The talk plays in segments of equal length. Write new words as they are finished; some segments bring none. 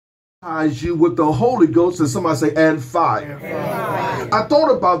You with the Holy Ghost, and somebody say, and fire. I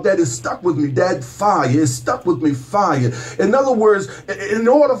thought about that. It stuck with me. That fire. It stuck with me. Fire. In other words, in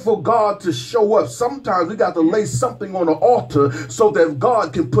order for God to show up, sometimes we got to lay something on the altar so that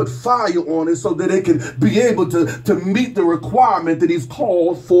God can put fire on it, so that it can be able to meet the requirement that He's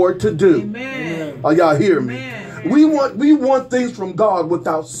called for it to do. Amen. Are y'all hear me? Amen. We want things from God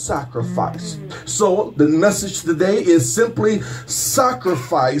without sacrifice. So the message today is simply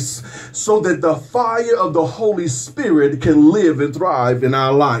sacrifice so that the fire of the Holy Spirit can live and thrive in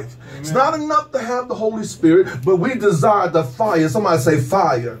our life. Amen. It's not enough to have the Holy Spirit, but we desire the fire. Somebody say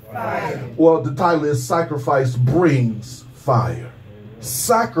fire. Fire. Well, the title is Sacrifice Brings Fire.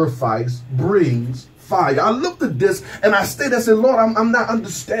 Sacrifice brings fire. I looked at this and I said, Lord, I'm not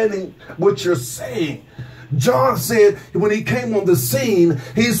understanding what you're saying. John said when he came on the scene,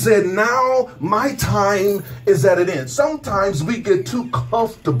 he said, now my time is at an end. Sometimes we get too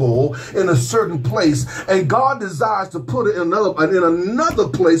comfortable in a certain place, and God desires to put it in another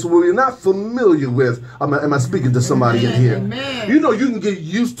place where we're not familiar with. Am I speaking to somebody in here? Amen. You know, you can get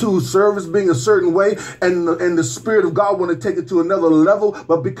used to service being a certain way, and the Spirit of God want to take it to another level,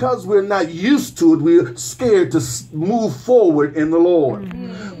 but because we're not used to it, we're scared to move forward in the Lord.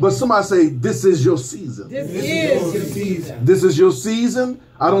 But somebody say, this is your season. This is your season. This is your season.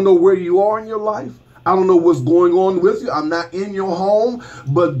 I don't know where you are in your life. I don't know what's going on with you. I'm not in your home,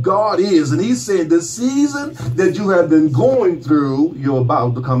 but God is. And He said the season that you have been going through, you're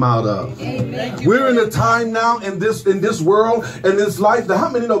about to come out of. Amen. We're in a time now in this world, in this life, that how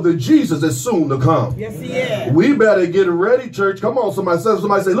many know that Jesus is soon to come? Yes, He is. We better get ready, church. Come on, somebody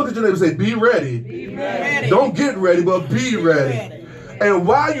say, look at your neighbor and say, be ready. Be ready. Don't get ready, but be ready. And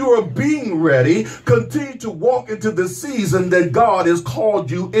while you are being ready, continue to walk into the season that God has called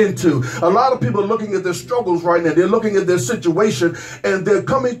you into. A lot of people are looking at their struggles right now. They're looking at their situation, and they're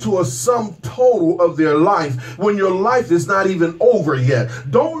coming to a sum total of their life when your life is not even over yet.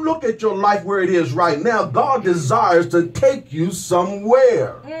 Don't look at your life where it is right now. God desires to take you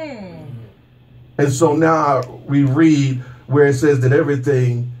somewhere. And so now we read where it says that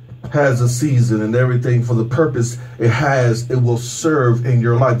everything has a season, and everything for the purpose it will serve in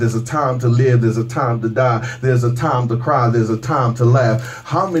your life. There's a time to live. There's a time to die. There's a time to cry. There's a time to laugh.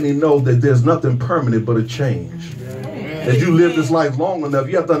 How many know that there's nothing permanent but a change? As you live this life long enough,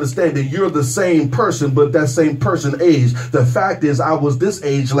 you have to understand that you're the same person, but that same person aged. The fact is, I was this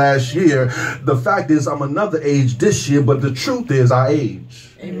age last year. The fact is, I'm another age this year, but the truth is, I age.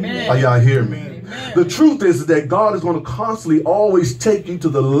 Amen. Are y'all hear me? Amen. The truth is that God is going to constantly always take you to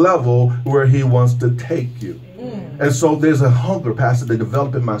the level where He wants to take you. And so there's a hunger, Pastor, that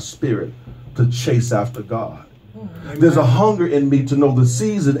developed in my spirit to chase after God. There's a hunger in me to know the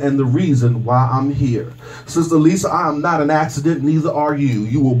season and the reason why I'm here. Sister Lisa, I am not an accident, neither are you.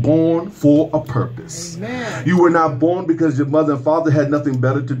 You were born for a purpose. Amen. You were not born because your mother and father had nothing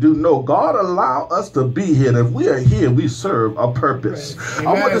better to do. No, God allowed us to be here. And if we are here, we serve a purpose. Amen.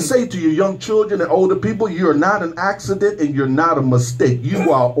 I want to say to you, young children and older people, you're not an accident and you're not a mistake.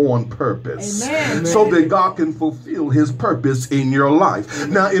 You are on purpose. Amen. So that God can fulfill His purpose in your life.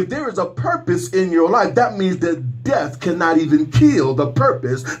 Amen. Now, if there is a purpose in your life, that means that death cannot even kill the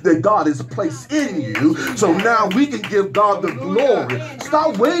purpose that God has placed in you. So now we can give God the glory.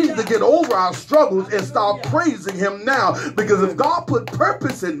 Stop waiting to get over our struggles and start praising Him now. Because if God put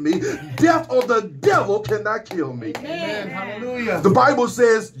purpose in me, death or the devil cannot kill me. Amen. Hallelujah. The Bible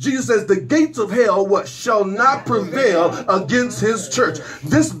says, Jesus says, the gates of hell shall not prevail against His church.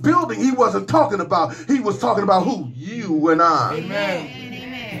 This building He wasn't talking about. He was talking about who? You and I. Amen.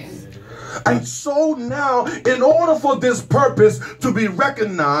 And so now, in order for this purpose to be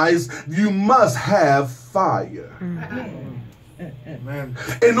recognized, you must have fire. Amen.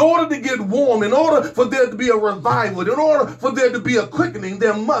 In order to get warm, in order for there to be a revival, in order for there to be a quickening,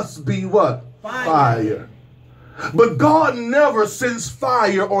 there must be what? Fire. But God never sends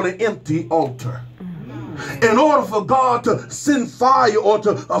fire on an empty altar. In order for God to send fire or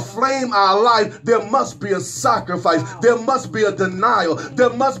to aflame our life, there must be a sacrifice. There must be a denial. There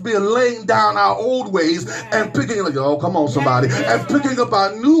must be a laying down our old ways and picking up, oh, come on, somebody, and picking up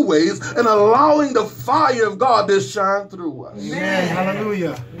our new ways and allowing the fire of God to shine through us. Amen.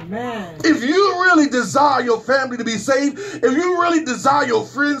 Hallelujah. Amen. If you really desire your family to be saved, if you really desire your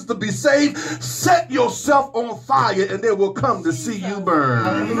friends to be saved, set yourself on fire and they will come to see you burn.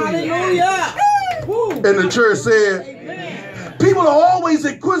 Hallelujah. And the church said, amen. People are always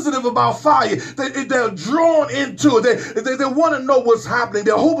inquisitive about fire. They're drawn into it. They want to know what's happening.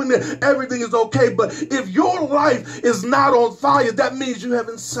 They're hoping that everything is okay. But if your life is not on fire, that means you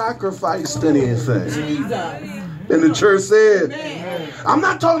haven't sacrificed anything. Jesus. And the church said, I'm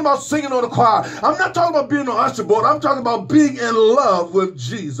not talking about singing on the choir. I'm not talking about being on usher board. I'm talking about being in love with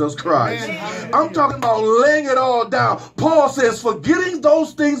Jesus Christ. I'm talking about laying it all down. Paul says, forgetting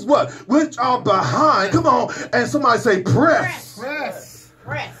those things, what? Which are behind. Come on. And somebody say, press.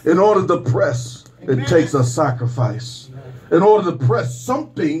 In order to press, it takes a sacrifice. In order to press,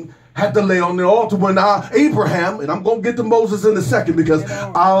 something had to lay on the altar. When Abraham, and I'm going to get to Moses in a second because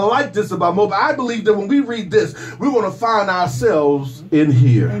I like this about Moses. I believe that when we read this, we're going to find ourselves in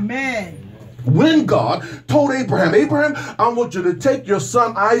here. Amen. When God told Abraham, Abraham, I want you to take your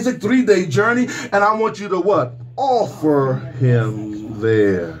son Isaac, 3-day journey, and I want you to what? Offer him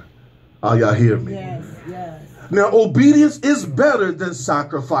there. Oh, y'all hear me? Yes, yes. Now, obedience is better than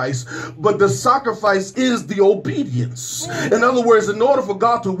sacrifice, but the sacrifice is the obedience. In other words, in order for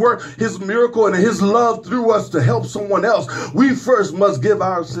God to work his miracle and his love through us to help someone else, we first must give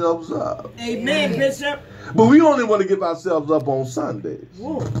ourselves up. Amen, Bishop. But we only want to give ourselves up on Sundays.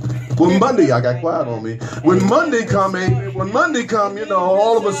 When Monday, I got quiet on me. When Monday come, you know,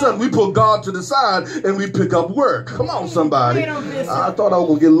 all of a sudden we put God to the side and we pick up work. Come on, somebody. I thought I was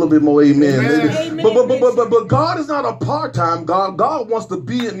going to get a little bit more amen. But God is not a part-time God. God wants to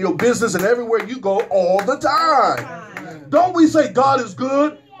be in your business and everywhere you go all the time. Don't we say God is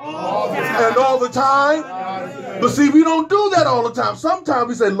good? And all the time? But see, we don't do that all the time. Sometimes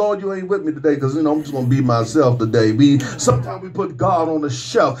we say, Lord, you ain't with me today because, you know, I'm just going to be myself today. Sometimes we put God on the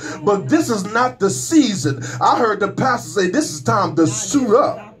shelf. But this is not the season. I heard the pastor say, this is time to suit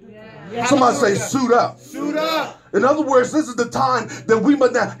up. Somebody say, suit up. Suit up. In other words, this is the time that we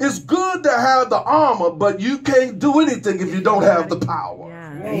must now. It's good to have the armor, but you can't do anything if you don't have the power.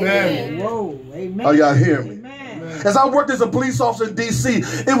 Amen. Whoa, amen. Are y'all hearing me? As I worked as a police officer in D.C.,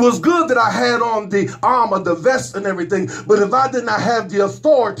 it was good that I had on the armor, the vest and everything. But if I did not have the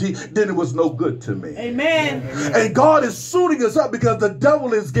authority, then it was no good to me. Amen. And God is suiting us up because the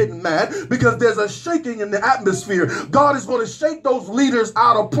devil is getting mad because there's a shaking in the atmosphere. God is going to shake those leaders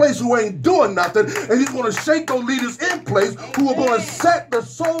out of place who ain't doing nothing. And he's going to shake those leaders in place who are going to set the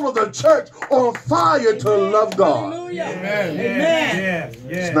soul of the church on fire to love God. Hallelujah. Amen. Amen.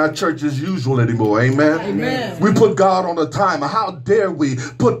 It's not church as usual anymore. Amen. Amen. We put God on the timer. How dare we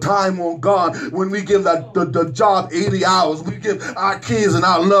put time on God when we give the job 80 hours? We give our kids and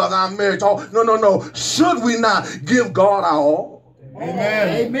our love, our marriage all. No. Should we not give God our all?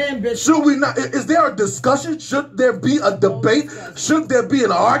 Amen. Amen, Bishop. Should we not? Is there a discussion? Should there be a debate? Should there be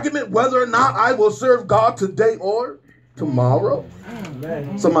an argument whether or not I will serve God today or tomorrow?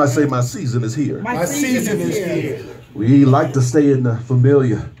 Somebody say my season is here. My season is here. We like to stay in the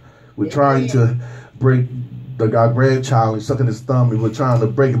familiar. We're trying to break our grandchild. He's sucking his thumb and we're trying to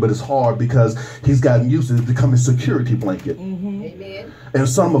break it, but it's hard because he's gotten used to it becoming a security blanket. Amen. And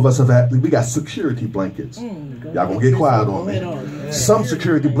some of us we got security blankets. Y'all gonna get quiet on me. Some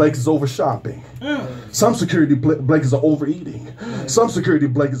security blankets over shopping. Some security blankets are overeating. Some security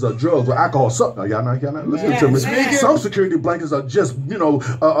blankets are drugs or alcohol. Y'all not listening to me. Some security blankets are just,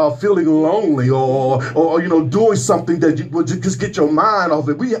 feeling lonely or doing something that you would just get your mind off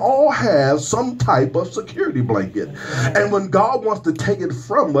it. We all have some type of security blanket. And when God wants to take it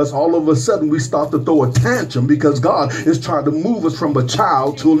from us, all of a sudden we start to throw a tantrum because God is trying to move us from a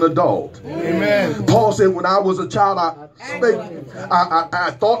child to an adult. Amen. Paul said, when I was a child, I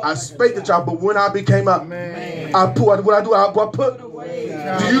thought I spake a child, but when I became a man, I put.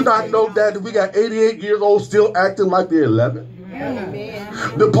 Do you not know that we got 88 years old still acting like they're 11?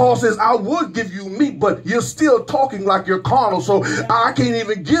 Amen. The Paul says, I would give you meat, but you're still talking like you're carnal, so I can't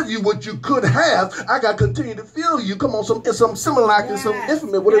even give you what you could have. I got to continue to feel you. Come on, some Similac and some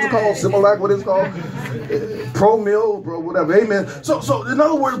Infamil. What is it called? Similac, what is it called? Pro-Mill, whatever. Amen. So in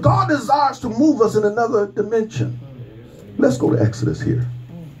other words, God desires to move us in another dimension. Let's go to Exodus here.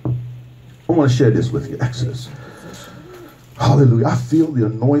 I want to share this with you. Exodus. Hallelujah. I feel the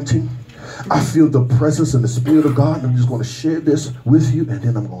anointing. I feel the presence and the Spirit of God. And I'm just going to share this with you. And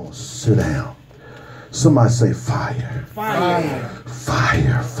then I'm going to sit down. Somebody say fire. Fire.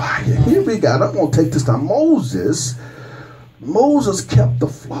 Fire. Fire. Here we go. I'm going to take this time. Moses kept the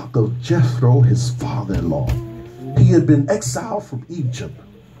flock of Jethro, his father-in-law. He had been exiled from Egypt.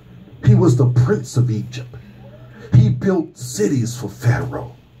 He was the prince of Egypt. He built cities for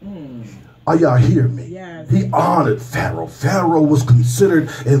Pharaoh. Are y'all hearing me? Yes. He honored Pharaoh. Pharaoh was considered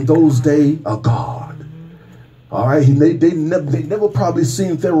in those days a god. All right. They never probably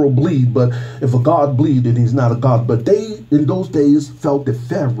seen Pharaoh bleed, but if a god bleed, then he's not a god. But they in those days felt that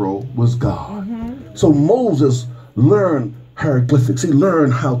Pharaoh was God. So Moses learned hieroglyphics. He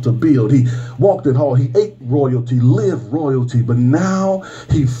learned how to build. He walked in hall. He ate royalty, lived royalty. But now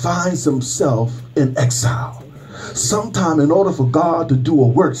he finds himself in exile. Sometimes in order for God to do a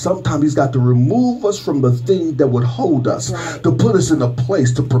work, sometimes he's got to remove us from the thing that would hold us, to put us in a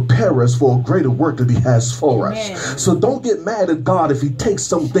place to prepare us for a greater work that he has for us. So don't get mad at God if he takes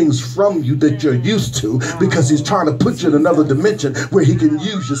some things from you that you're used to, because he's trying to put you in another dimension where he can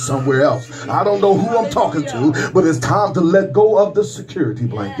use you somewhere else. I don't know who I'm talking to, but it's time to let go of the security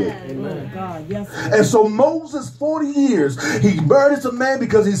blanket. And so Moses, 40 years, he murders a man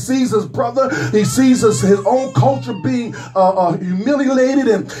because he sees his brother, he sees his own culture being humiliated,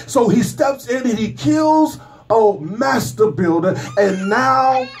 and so he steps in and he kills a master builder, and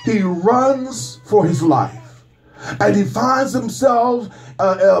now he runs for his life. And he finds himself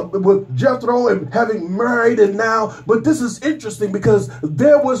with Jethro and having married, and now, but this is interesting because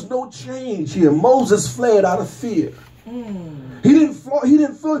there was no change here. Moses fled out of fear. He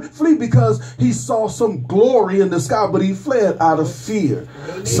didn't flee because he saw some glory in the sky, but he fled out of fear.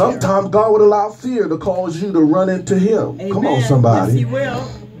 Sometimes God would allow fear to cause you to run into him. Amen. Come on, somebody. Yes, he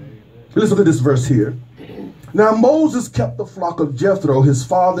will. Let's look at this verse here. Now Moses kept the flock of Jethro, his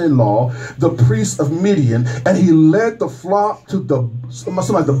father-in-law, the priest of Midian, and he led the flock to the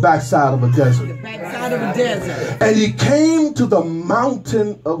backside of a desert. The backside of a desert. And he came to the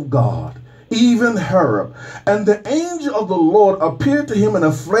mountain of God, even Horeb. And the angel of the Lord appeared to him in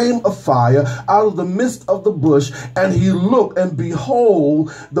a flame of fire out of the midst of the bush. And he looked, and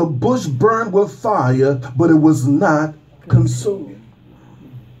behold, the bush burned with fire, but it was not consumed.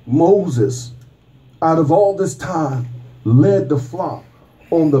 Moses, out of all this time, led the flock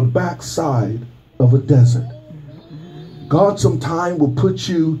on the backside of a desert. God sometime will put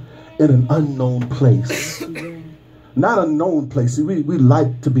you in an unknown place. Not a known place. See, we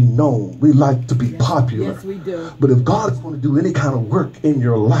like to be known. We like to be popular. Yes, we do. But if God is going to do any kind of work in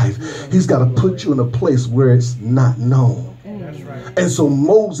your life, he's got to put you in a place where it's not known. That's right. And so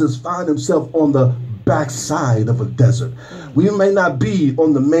Moses found himself on the backside of a desert. We may not be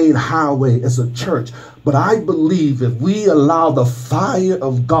on the main highway as a church, but I believe if we allow the fire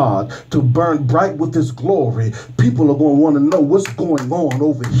of God to burn bright with his glory, people are going to want to know what's going on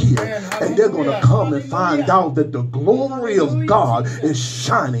over here. And they're going to come and find out that the glory of God is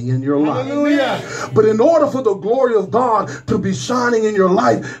shining in your life. But in order for the glory of God to be shining in your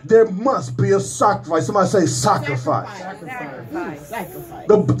life, there must be a sacrifice. Somebody say sacrifice. Sacrifice.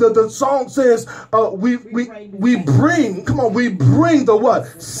 The song says we bring, come on, we bring the what?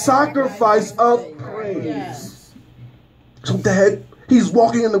 Sacrifice of praise. Yes. So Dad, he's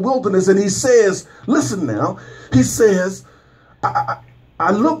walking in the wilderness and he says, listen now, he says,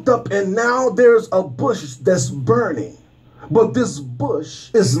 I looked up and now there's a bush that's burning, but this bush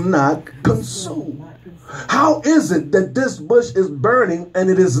is not consumed. How is it that this bush is burning and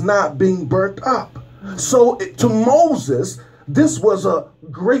it is not being burnt up? So to Moses, this was a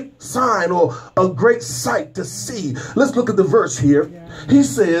great sign or a great sight to see. Let's look at the verse here. He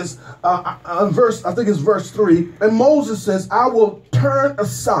says, I think it's verse 3, and Moses says, I will turn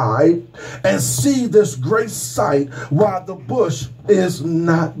aside and see this great sight while the bush is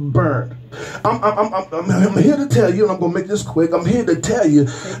not burned. I'm here to tell you, and I'm going to make this quick, I'm here to tell you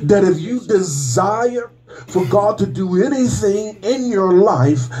that if you desire for God to do anything in your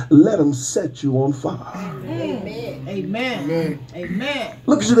life, let him set you on fire. Amen. Amen. Amen.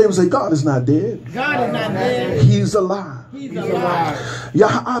 Look at your neighbor and say, God is not dead. God is not dead. He's alive. He's alive. Yeah,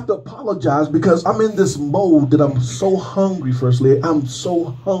 I have to apologize because I'm in this mode that I'm so hungry, First Lady. I'm so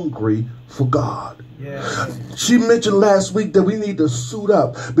hungry for God. Yeah. She mentioned last week that we need to suit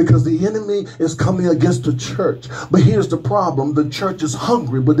up because the enemy is coming against the church. But here's the problem. The church is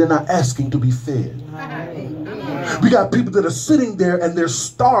hungry, but they're not asking to be fed. We got people that are sitting there and they're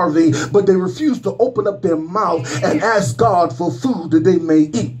starving, but they refuse to open up their mouth and ask God for food that they may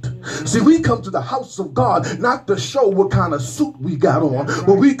eat. See, we come to the house of God not to show what kind of suit we got on,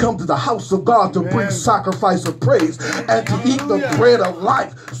 but we come to the house of God to bring sacrifice of praise and to eat the bread of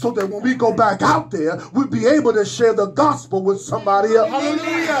life so that when we go back out there, we'll be able to share the gospel with somebody else.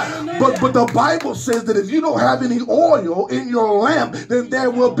 Hallelujah. But the Bible says that if you don't have any oil in your lamp, then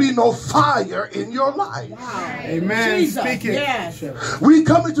there will be no fire in your life. Wow. Amen. Jesus. Speak it. Yes. We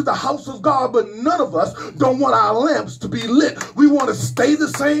come into the house of God, but none of us don't want our lamps to be lit. We want to stay the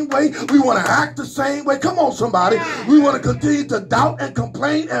same way. We want to act the same way. Come on, somebody. We want to continue to doubt and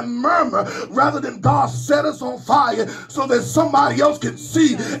complain and murmur rather than God set us on fire so that somebody else can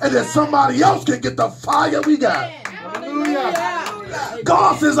see and that somebody else can get the fire we got. Hallelujah.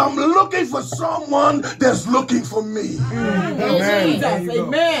 God says, I'm looking for someone that's looking for me.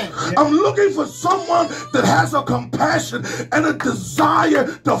 Amen. I'm looking for someone that has a compassion and a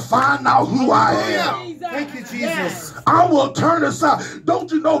desire to find out who I am. Thank you, Jesus. I will turn aside.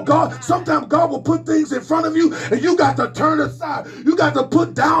 Don't you know God? Sometimes God will put things in front of you and you got to turn aside. You got to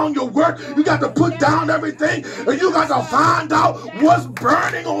put down your work. You got to put down everything. And you got to find out what's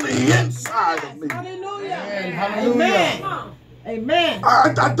burning on the inside of me. Hallelujah. Hallelujah. Amen.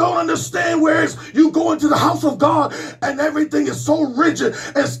 I don't understand where you go into the house of God and everything is so rigid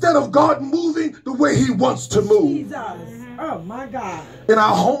instead of God moving the way he wants to move. Jesus. Oh, my God. In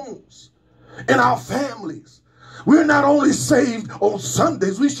our homes, in our families. We're not only saved on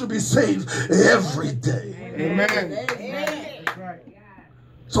Sundays, we should be saved every day. Amen.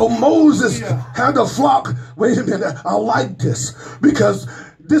 So Moses had the flock. Wait a minute, I like this because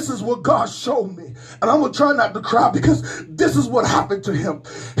this is what God showed me. And I'm going to try not to cry because this is what happened to him.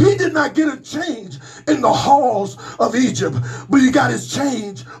 He did not get a change in the halls of Egypt, but he got his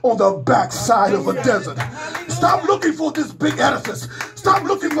change on the backside of a desert. Stop looking for this big edifice. Stop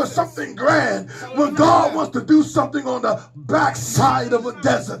looking for something grand when God wants to do something on the backside of a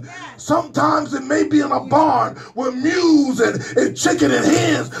desert. Sometimes it may be in a barn with mules and chicken and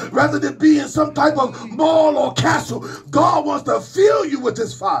hens rather than be in some type of mall or castle. God wants to fill you with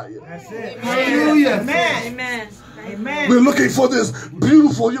his fire. That's it. Hallelujah. Amen. Amen. Amen. We're looking for this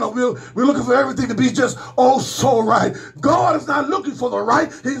beautiful, we're looking for everything to be just so right. God is not looking for the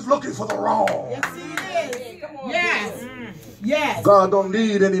right, he's looking for the wrong. Yes, he is. Come on. Yes. Yes. God don't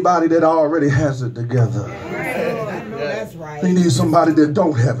need anybody that already has it together. I know that's right. He needs somebody that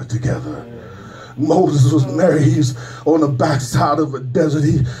don't have it together. Moses was married. He's on the backside of a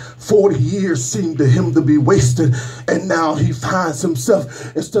desert. 40 years seemed to him to be wasted. And now he finds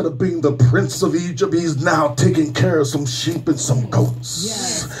himself, instead of being the prince of Egypt, he's now taking care of some sheep and some goats.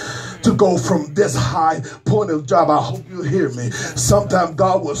 Yes. To go from this high point of job, I hope you hear me. Sometimes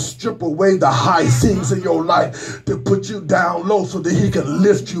God will strip away the high things in your life to put you down low so that he can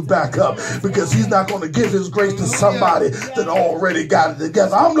lift you back up, because he's not going to give his grace to somebody that already got it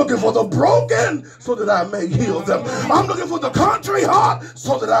together. I'm looking for the broken so that I may heal them. I'm looking for the contrite heart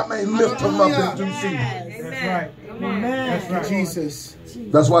so that I may lift them up in due season. That's right. Amen. That's right. Jesus.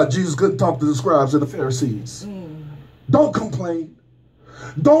 That's why Jesus couldn't talk to the scribes and the Pharisees. Don't complain.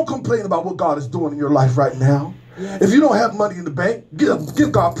 Don't complain about what God is doing in your life right now. Yes. If you don't have money in the bank,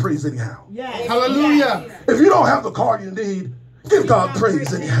 give God praise anyhow. Yes. Hallelujah. Yes. If you don't have the car you need, give God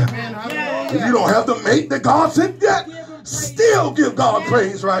praise anyhow. Yes. If you don't have the mate that God sent yet, still give God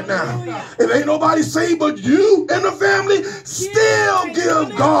praise right now. If ain't nobody saved but you and the family, still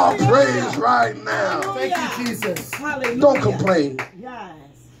give God praise right now. Thank you, Jesus. Don't complain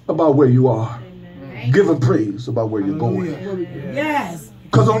about where you are. Give him praise about where you're going. Yes.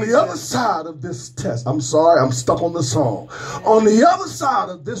 Because on the other side of this test, I'm sorry, I'm stuck on the song. On the other side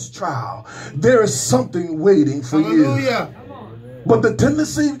of this trial, there is something waiting for you. But the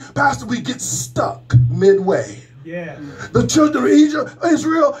tendency, Pastor, we get stuck midway. Yeah. The children of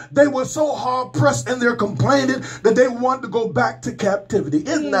Israel, they were so hard pressed in their complaining that they wanted to go back to captivity.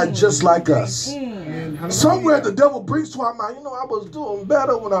 Isn't that just like us? Somewhere the devil brings to our mind, I was doing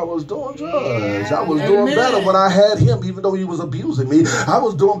better when I was doing drugs. I was doing better when I had him, even though he was abusing me. I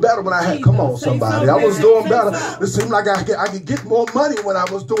was doing better when I had, come on somebody. I was doing better. It seemed like I could get more money when I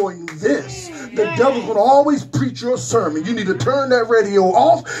was doing this. The devil's going to always preach your sermon. You need to turn that radio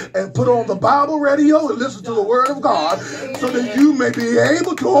off and put on the Bible radio and listen to the word of God so that you may be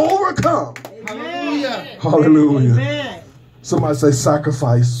able to overcome. Hallelujah. Hallelujah. Amen. Somebody say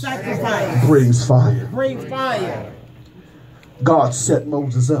sacrifice brings fire. Brings fire. God set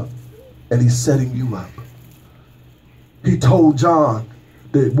Moses up and he's setting you up. He told John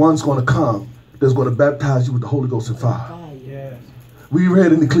that one's going to come that's going to baptize you with the Holy Ghost and fire. We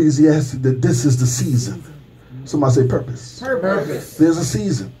read in Ecclesiastes that this is the season. Somebody say purpose. Purpose. There's a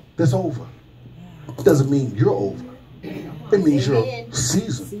season that's over. It doesn't mean you're over. It means your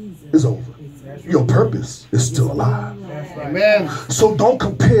season is over. Your purpose is still alive. Amen. So don't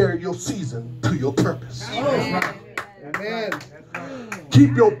compare your season to your purpose. Amen.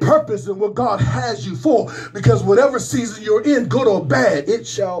 Keep your purpose in what God has you for, because whatever season you're in, good or bad, it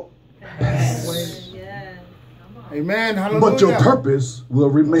shall pass. Amen. Hallelujah. But your purpose will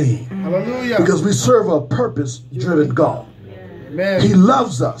remain. Hallelujah. Because we serve a purpose-driven God. Amen. He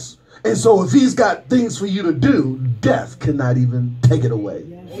loves us. And so if he's got things for you to do, death cannot even take it away.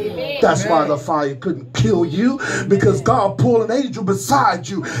 Amen. That's why the fire couldn't kill you, because God pulled an angel beside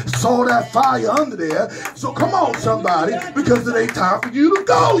you, saw that fire under there. So come on, somebody, because it ain't time for you to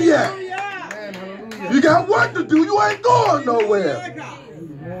go yet. You got work to do. You ain't going nowhere.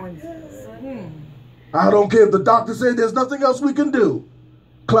 I don't care if the doctor said there's nothing else we can do.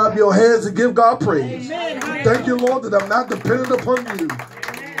 Clap your hands and give God praise. Thank you, Lord, that I'm not dependent upon you.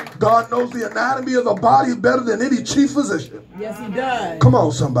 God knows the anatomy of the body better than any chief physician. Yes, he does. Come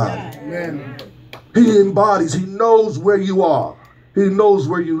on, somebody. Amen. He embodies. He knows where you are. He knows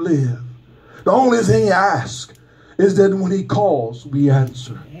where you live. The only thing he asks is that when he calls, we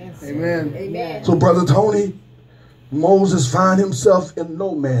answer. Yes. Amen. Amen. So, Brother Tony, Moses found himself in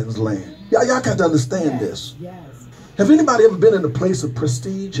no man's land. Y'all got to understand this. Yes. Have anybody ever been in a place of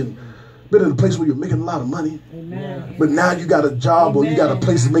prestige and been in a place where you're making a lot of money? Amen. But now you got a job or you got a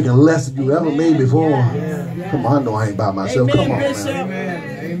place that's making less than you ever made before. Yes. Come on, I know I ain't by myself. Amen, Come on, Bishop.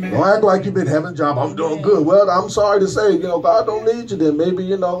 man. Amen. Don't act like you've been having a job. I'm doing good. Well, I'm sorry to say, God don't need you then. Maybe,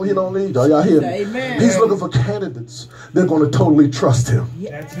 he don't need you. Y'all hear me? Amen. He's looking for candidates. They're going to totally trust him.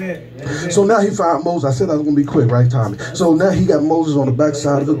 That's it. So now he found Moses. I said I was going to be quick, right, Tommy? So now he got Moses on the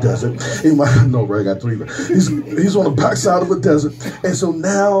backside of the desert. No, Ray, I got three. He's on the backside of the desert. And so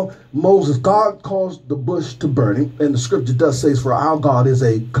now Moses, God caused the bush to burn him. And the scripture does say, for our God is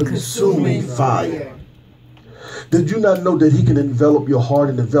a consuming fire. Did you not know that he can envelop your heart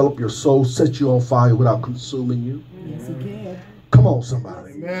and envelop your soul, set you on fire without consuming you? Yes, he can. Come on,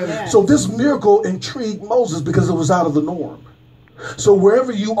 somebody. Amen. So this miracle intrigued Moses because it was out of the norm. So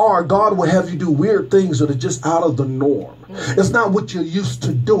wherever you are, God will have you do weird things that are just out of the norm. It's not what you're used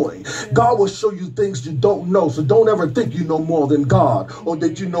to doing. God will show you things you don't know. So don't ever think you know more than God or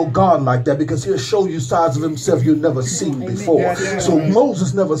that you know God like that, because he'll show you sides of himself you've never seen before. So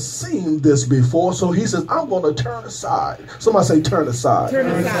Moses never seen this before. So he says, I'm going to turn aside. Somebody say turn aside. Turn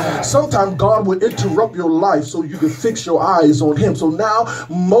aside. Sometimes God will interrupt your life so you can fix your eyes on him. So now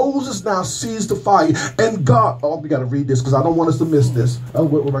Moses now sees the fire, and God, we got to read this because I don't want us to miss this.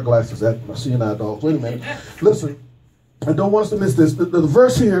 Where my glasses at? My seeing eye dogs. Wait a minute. Listen. I don't want us to miss this. The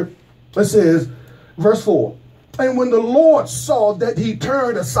verse here, it says, verse 4. And when the Lord saw that he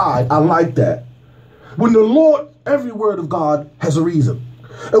turned aside, I like that. When the Lord, every word of God has a reason.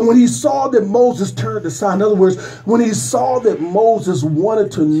 And when he saw that Moses turned aside, in other words, when he saw that Moses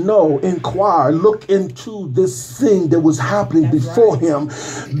wanted to know, inquire, look into this thing that was happening before him,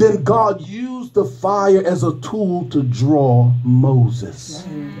 then God used the fire as a tool to draw Moses.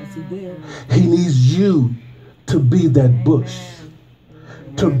 Yes, he did. He needs you to be that bush,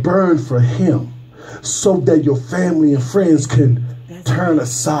 to burn for him, so that your family and friends can turn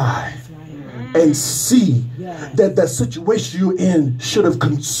aside and see that that situation you're in should have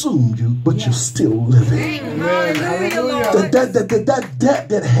consumed you, but you're still living. That debt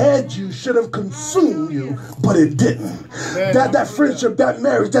that had you should have consumed you, but it didn't. That friendship, that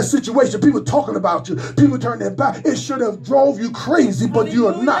marriage, that situation, people talking about you, people turning their back, it should have drove you crazy, but you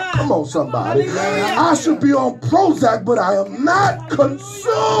are not. Come on, somebody. I should be on Prozac, but I am not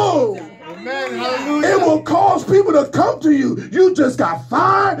consumed. It will cause people to come to you. You just got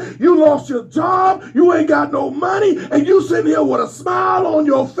fired. You lost your job. You ain't got no money. And you sitting here with a smile on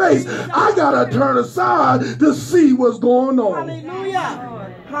your face. I got to turn aside to see what's going on.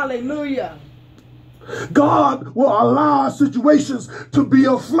 Hallelujah. Hallelujah. God will allow our situations to be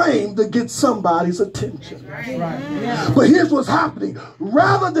a flame to get somebody's attention. But here's what's happening.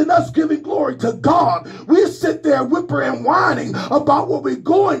 Rather than us giving glory to God, we sit there whimpering and whining about what we're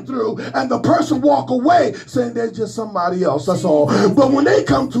going through, and the person walk away saying they're just somebody else. That's all. But when they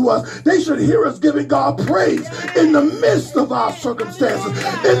come to us, they should hear us giving God praise in the midst of our circumstances,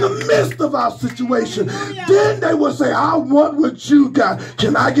 in the midst of our situation. Then they will say, I want what you got.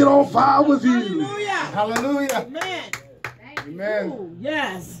 Can I get on fire with you? Hallelujah. Amen. Amen. Ooh,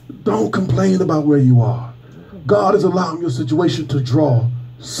 yes. Don't complain about where you are. God is allowing your situation to draw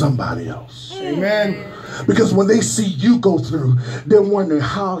somebody else. Amen. Because when they see you go through, they're wondering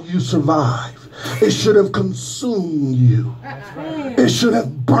how you survive. It should have consumed you. It should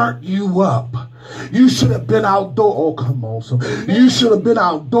have burnt you up. You should have been outdoors. Oh, come on. So you should have been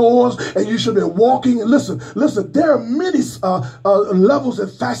outdoors, and you should have been walking. And listen, there are many levels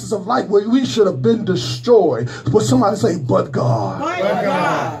and facets of life where we should have been destroyed. But somebody say, but God. But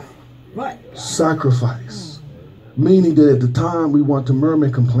God. But Sacrifice. Meaning that at the time we want to murmur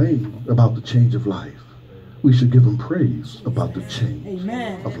and complain about the change of life, we should give him praise about the change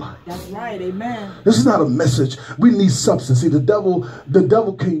of life. That's right. Amen. This is not a message. We need substance. See, the devil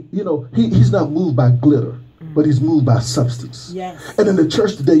can't, he's not moved by glitter. but he's moved by substance. Yes. And in the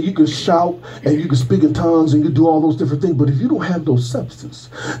church today, you can shout and you can speak in tongues and you do all those different things. But if you don't have no substance,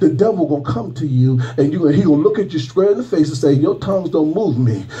 the devil going to come to you and he going to look at you straight in the face and say, your tongues don't move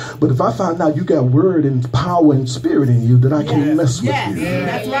me. But if I find out you got word and power and spirit in you, then I can't mess with you.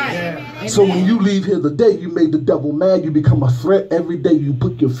 That's right. So when you leave here today, you made the devil mad. You become a threat every day. You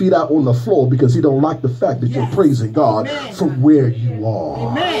put your feet out on the floor because he don't like the fact that you're praising God from where you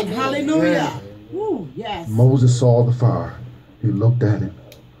are. Amen. Hallelujah. Ooh, yes. Moses saw the fire. He looked at it.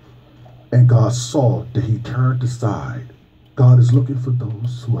 And God saw that he turned aside. God is looking for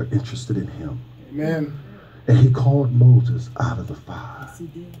those who are interested in him. Amen. And he called Moses out of the fire. Yes, he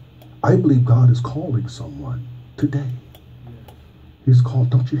did. I believe God is calling someone today. He's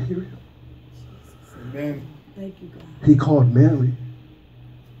called, don't you hear him? Amen. Thank you, God. He called Mary,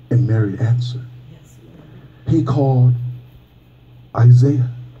 and Mary answered. Yes, Lord. He called Isaiah.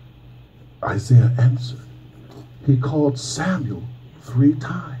 Isaiah answered. He called Samuel 3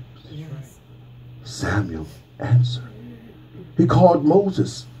 times. Yes. Samuel answered. He called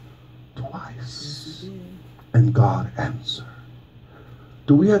Moses twice. And God answered.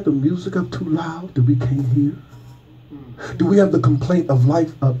 Do we have the music up too loud that we can't hear? Do we have the complaint of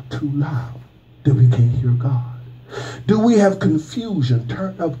life up too loud that we can't hear God? Do we have confusion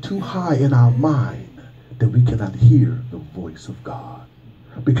turned up too high in our mind that we cannot hear the voice of God?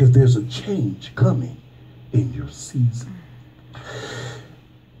 Because there's a change coming in your season.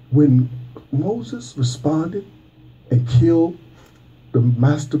 When Moses responded and killed the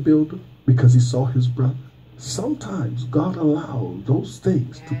master builder because he saw his brother, sometimes God allows those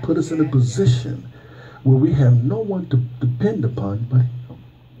things to put us in a position where we have no one to depend upon but him.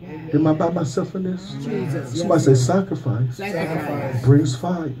 Am I by myself in this? Jesus. Somebody say sacrifice. Sacrifice. Brings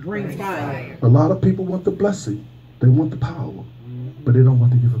fire. Brings fire. A lot of people want the blessing. They want the power. But they don't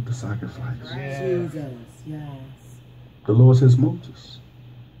want to give up the sacrifice. Jesus. Yes. The Lord says, Moses.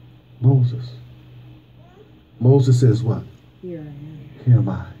 Moses. Moses says what? Here I am. Here am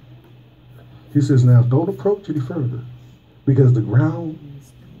I. He says, now don't approach any further. Because the ground,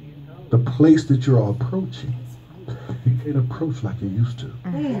 the place that you're approaching, you can't approach like you used to.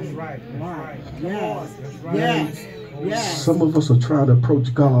 That's right. That's right. Yes. That's right. Yes. Yes. Some of us are trying to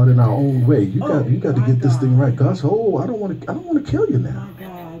approach God in our own way. You got to get this thing right. God said, oh, I don't want to kill you now. My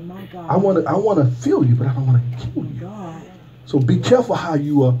God. My God. I want to feel you, but I don't want to kill you. God. So be careful how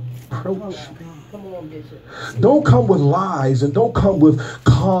you approach. Oh, come on, Bishop. Don't come with lies and don't come with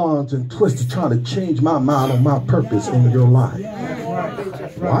cons and twists trying to change my mind on my purpose in your life.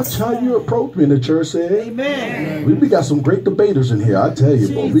 Watch how you approach me. In the church said, Amen. We got some great debaters in here. I tell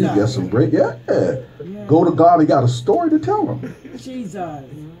you, boy, we got some great, Go to God and got a story to tell him. Jesus.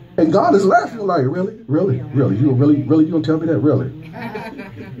 And God is laughing like, really? You gonna tell me that? Really?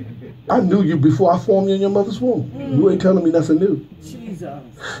 I knew you before I formed you in your mother's womb. You ain't telling me nothing new. Jesus.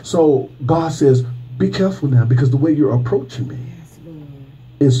 So God says, be careful now, because the way you're approaching me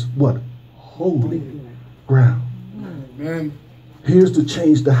is what? Holy ground. Amen. Here's the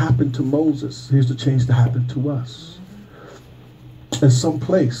change that happened to Moses. Here's the change that happened to us. In some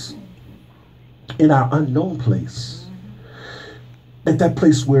place, in our unknown place, at that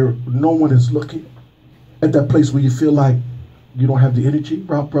place where no one is looking, at that place where you feel like you don't have the energy.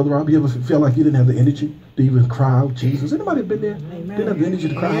 Brother Rob, you ever feel like you didn't have the energy to even cry out Jesus? Anybody been there? Amen. Didn't have the energy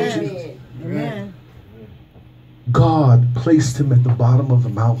to cry out Jesus? Amen. God placed him at the bottom of the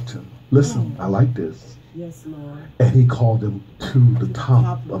mountain. Listen, I like this. Yes, Lord. And he called him to the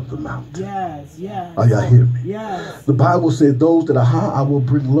top of the mountain. Yes, yes. Oh, y'all hear me? Yes. The Bible said, those that are high, I will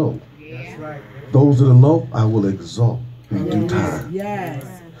bring low. That's right. Those that are low, I will exalt in due time. Yes.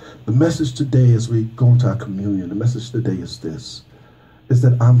 The message today as we go into our communion, the message today is this, is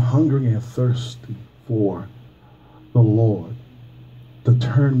that I'm hungry and thirsty for the Lord to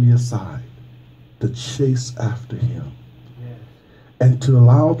turn me aside, to chase after him, and to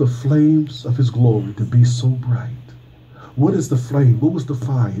allow the flames of his glory to be so bright. What is the flame? What was the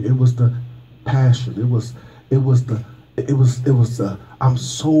fire? It was the passion. It was I'm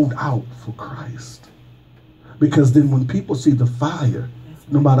sold out for Christ. Because then when people see the fire,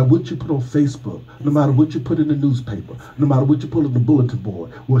 no matter what you put on Facebook, no matter what you put in the newspaper, no matter what you put on the bulletin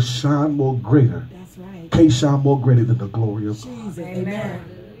board, will shine more greater. That's right. Can't shine more greater than the glory of God. Jesus. Amen.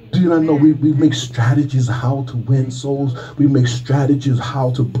 Do you not know we make strategies how to win souls? We make strategies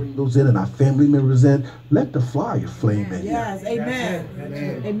how to bring those in and our family members in. Let the fire flame in. Yes. Amen.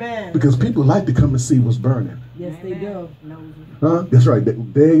 Amen. Because people like to come and see what's burning. Yes, they do. Huh? That's right.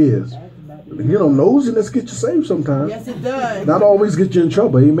 There it is. You know, nosiness get you saved sometimes. Yes, it does. Not always get you in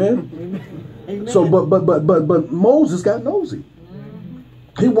trouble. Amen. Amen. So, but Moses got nosy.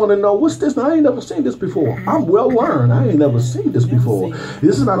 He want to know, what's this? Now, I ain't never seen this before. I'm well learned. I ain't never seen this before.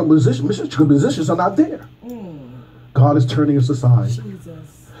 This is not a musician. Musicians are not there. God is turning us aside.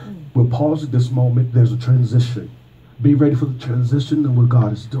 We'll pause at this moment. There's a transition. Be ready for the transition and what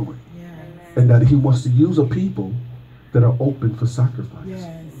God is doing. And that he wants to use a people that are open for sacrifice.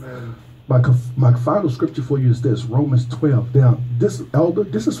 My final scripture for you is this, Romans 12. Now, this, elder,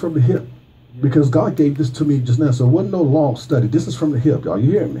 this is from the hip. Because God gave this to me just now. So it wasn't no long study. This is from the hip. Y'all,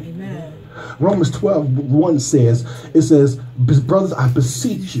 you hear me? Amen. Romans 12:1 says, it says, brothers, I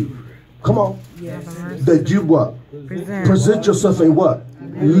beseech you. Come on. Yes. That you what? Present yourself a what?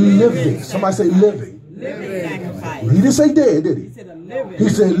 Living. Somebody say living. Living. He didn't say dead, did he? He said living. He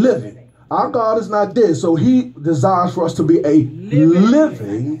said living. Our God is not dead. So he desires for us to be a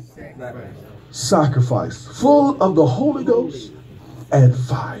living sacrifice. Full of the Holy Ghost and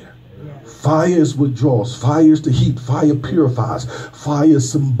fire. Fire is what draws. Fire is the heat. Fire purifies. Fire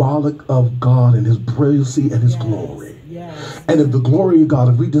is symbolic of God and his brilliancy and his glory. And if the glory of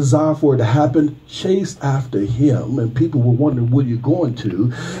God, if we desire for it to happen, chase after him. And people will wonder where you're going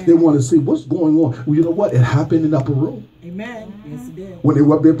to. They want to see what's going on. Well, you know what? It happened in the upper room. Amen. Yes, it did. When they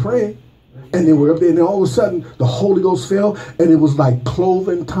were up there praying. And they were up there, and then all of a sudden, the Holy Ghost fell, and it was like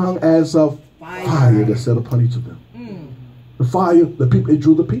cloven tongue as of fire that set upon each of them. The fire, the people, it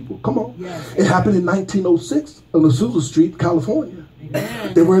drew the people. Come on. Yes. It happened in 1906 on Azusa Street, California.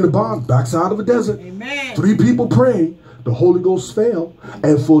 Amen. They were in the barn, backside of a desert. Amen. 3 people praying. The Holy Ghost fell.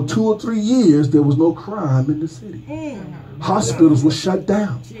 And for 2 or 3 years, there was no crime in the city. Hospitals were shut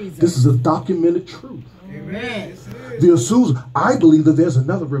down. Jesus. This is a documented truth. Amen. The Azusa, I believe that there's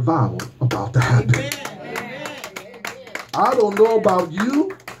another revival about to happen. Amen. I don't know about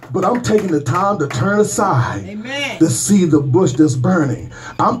you, but I'm taking the time to turn aside. Amen. To see the bush that's burning.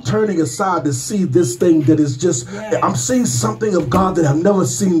 I'm turning aside to see this thing that is just, I'm seeing something of God that I've never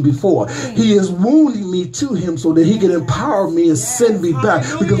seen before. He is wounding me to him so that he can empower me and send me back.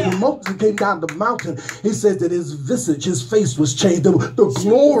 Because when Moses came down the mountain, he said that his visage, his face was changed. The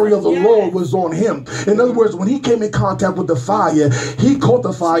glory of the Lord was on him. In other words, when he came in contact with the fire, he caught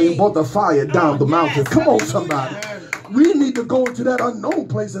the fire and brought the fire down the mountain. Come on, somebody. We need to go into that unknown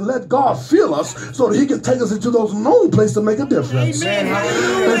place and let God fill us so that he can take us into those known places to make a difference. Amen.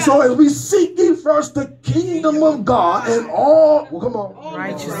 And so as we seek ye first the kingdom of God and all, well, come on.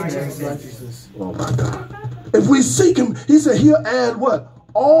 Righteousness. Oh my God. If we seek him, he said he'll add what?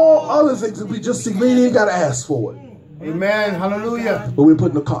 All other things that we just seek. We ain't got to ask for it. Amen. Hallelujah. But we're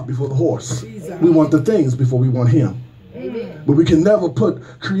putting the cart before the horse. We want the things before we want him. Amen. But we can never put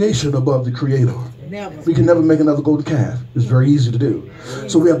creation above the creator. Never. We can never make another golden calf. It's very easy to do.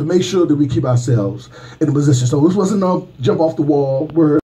 So we have to make sure that we keep ourselves in a position. So this wasn't no jump off the wall word.